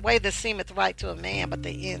 There is a way that seemeth right to a man, but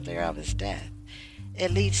the end thereof is death.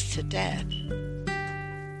 It leads to death.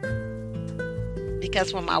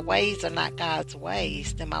 Because when my ways are not God's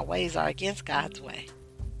ways, then my ways are against God's way.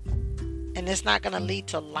 And it's not going to lead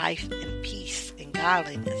to life and peace and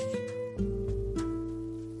godliness.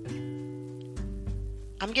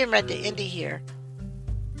 I'm getting ready to end it here.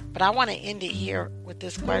 But I want to end it here with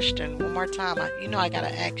this question one more time. I got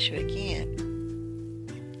to ask you again.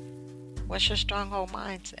 What's your stronghold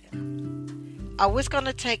mindset? Oh, it's going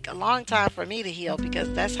to take a long time for me to heal,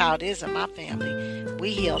 because that's how it is in my family.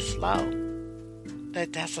 We heal slow.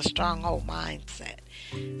 That's a stronghold mindset.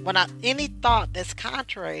 When any thought that's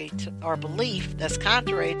contrary to, or belief that's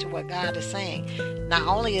contrary to what God is saying, not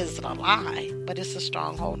only is it a lie, but it's a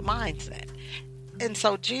stronghold mindset. And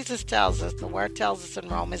so Jesus tells us, the word tells us in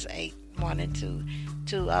Romans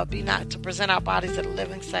 8:1-2, to present our bodies as a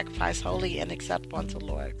living sacrifice, holy and acceptable unto the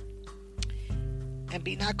Lord. And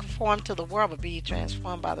be not conformed to the world, but be ye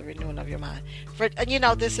transformed by the renewing of your mind.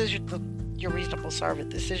 This is your reasonable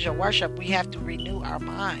servant. This is your worship. We have to renew our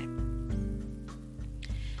mind.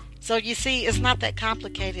 So you see, it's not that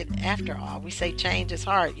complicated after all. We say change is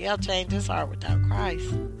hard. Yeah, change is hard without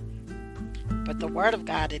Christ. But the Word of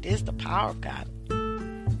God, it is the power of God.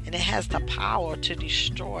 And it has the power to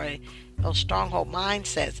destroy those stronghold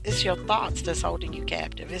mindsets. It's your thoughts that's holding you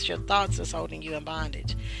captive. It's your thoughts that's holding you in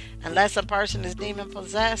bondage. Unless a person is demon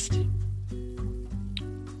possessed.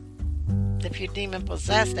 If you're demon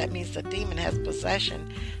possessed, that means the demon has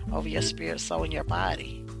possession over your spirit, soul, and your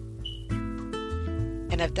body.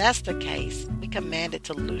 And if that's the case, we command it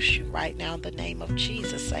to loose you right now in the name of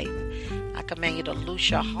Jesus, Satan. I command you to loose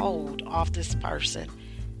your hold off this person.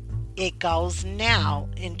 It goes now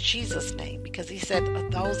in Jesus' name, because he said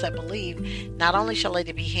those that believe, not only shall they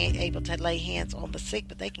be able to lay hands on the sick,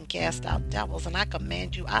 but they can cast out devils. And I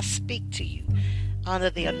command you, I speak to you under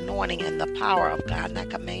the anointing and the power of God, and I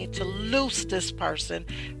command you to loose this person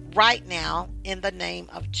right now in the name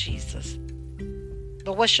of Jesus.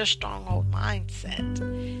 But what's your stronghold mindset?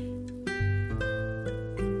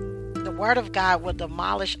 The Word of God will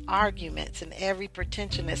demolish arguments and every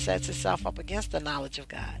pretension that sets itself up against the knowledge of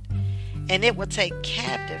God. And it will take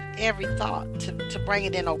captive every thought to bring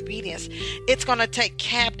it in obedience. It's going to take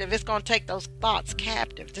captive. It's going to take those thoughts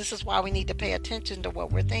captive. This is why we need to pay attention to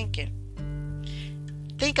what we're thinking.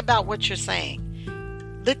 Think about what you're saying.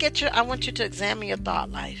 I want you to examine your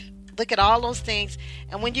thought life. Look at all those things.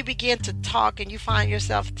 And when you begin to talk and you find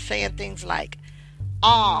yourself saying things like,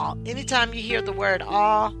 all, anytime you hear the word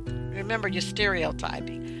all, remember you're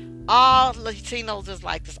stereotyping. All Latinos is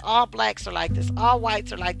like this. All blacks are like this. All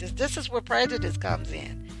whites are like this. This is where prejudice comes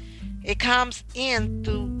in. It comes in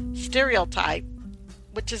through stereotype,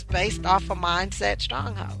 which is based off of mindset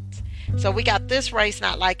strongholds. So we got this race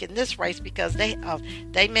not liking this race because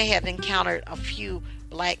they may have encountered a few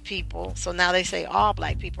black people, so now they say all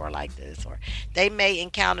black people are like this, or they may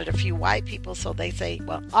encountered a few white people, so they say,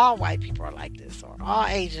 well, all white people are like this, or all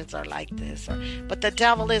Asians are like this, but the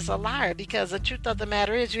devil is a liar, because the truth of the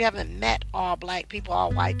matter is you haven't met all black people,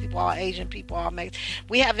 all white people, all Asian people, all Mexican.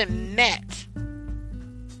 We haven't met,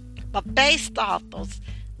 but based off those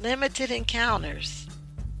limited encounters,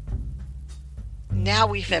 now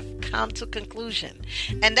we have come to conclusion.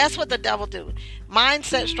 And that's what the devil do.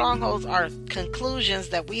 Mindset strongholds are conclusions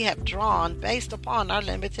that we have drawn based upon our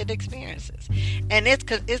limited experiences. And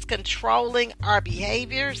it's controlling our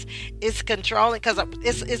behaviors. It's controlling, because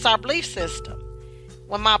it's our belief system.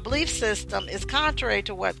 When my belief system is contrary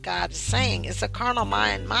to what God is saying, it's a carnal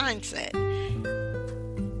mindset.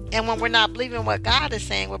 And when we're not believing what God is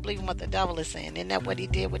saying, we're believing what the devil is saying. Isn't that what he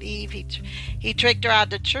did with Eve? He tricked her out of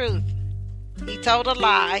the truth. He told a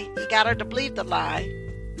lie. He got her to believe the lie.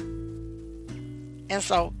 And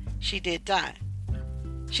so she did die.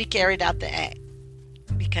 She carried out the act.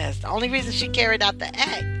 Because the only reason she carried out the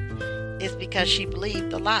act is because she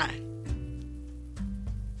believed the lie.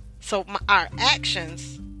 So our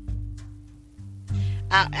actions,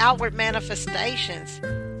 our outward manifestations,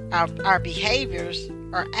 our behaviors,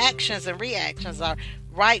 our actions and reactions, our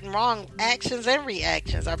right and wrong actions and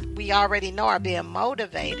reactions, we already know are being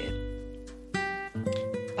motivated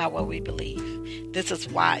by what we believe. This is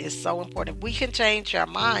why it's so important. We can change our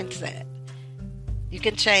mindset. You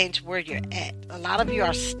can change where you're at. A lot of you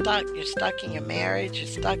are stuck. You're stuck in your marriage. You're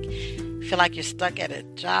stuck. You feel like you're stuck at a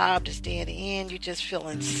job that's dead end. You're just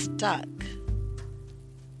feeling stuck.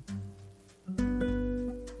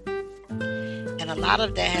 And a lot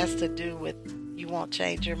of that has to do with you won't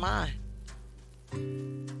change your mind.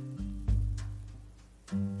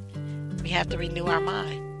 We have to renew our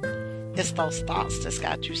mind. It's those thoughts that's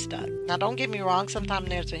got you stuck. Now, don't get me wrong. Sometimes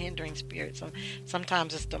there's a hindering spirit.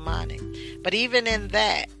 Sometimes it's demonic. But even in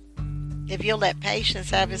that, if you'll let patience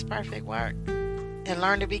have its perfect work and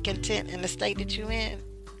learn to be content in the state that you're in,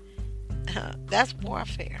 that's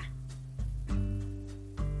warfare.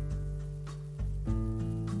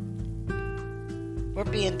 We're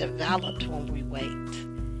being developed when we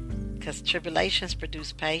wait. Because tribulations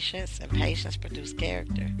produce patience, and patience produce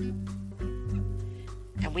character.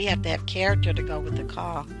 And we have to have character to go with the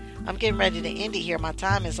call. I'm getting ready to end it here. My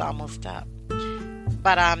time is almost up.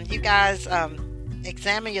 But you guys,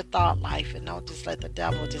 examine your thought life and don't just let the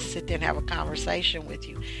devil just sit there and have a conversation with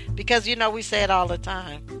you. Because, we say it all the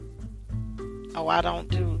time. Oh, I don't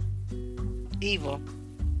do evil.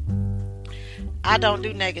 I don't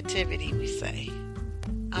do negativity, we say.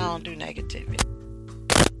 I don't do negativity.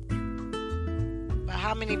 But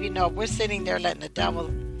how many of you know we're sitting there letting the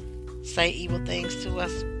devil say evil things to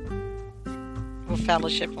us? We're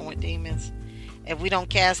fellowshipping with demons. If we don't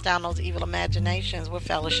cast down those evil imaginations, we're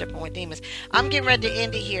fellowshipping with demons. I'm getting ready to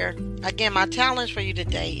end it here. Again, my challenge for you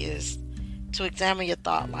today is to examine your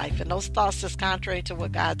thought life. And those thoughts that's contrary to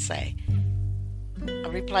what God say,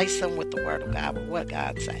 replace them with the word of God, with what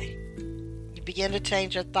God say. You begin to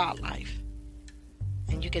change your thought life.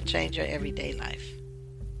 And you can change your everyday life.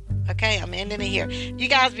 Okay, I'm ending it here. You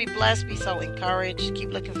guys be blessed, be so encouraged.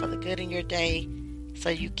 Keep looking for the good in your day so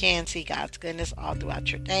you can see God's goodness all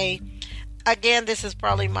throughout your day. Again, this is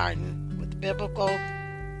Pearlie Martin with Biblical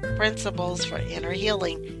Principles for Inner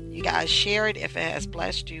Healing. You guys share it if it has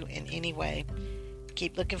blessed you in any way.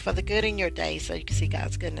 Keep looking for the good in your day so you can see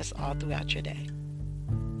God's goodness all throughout your day.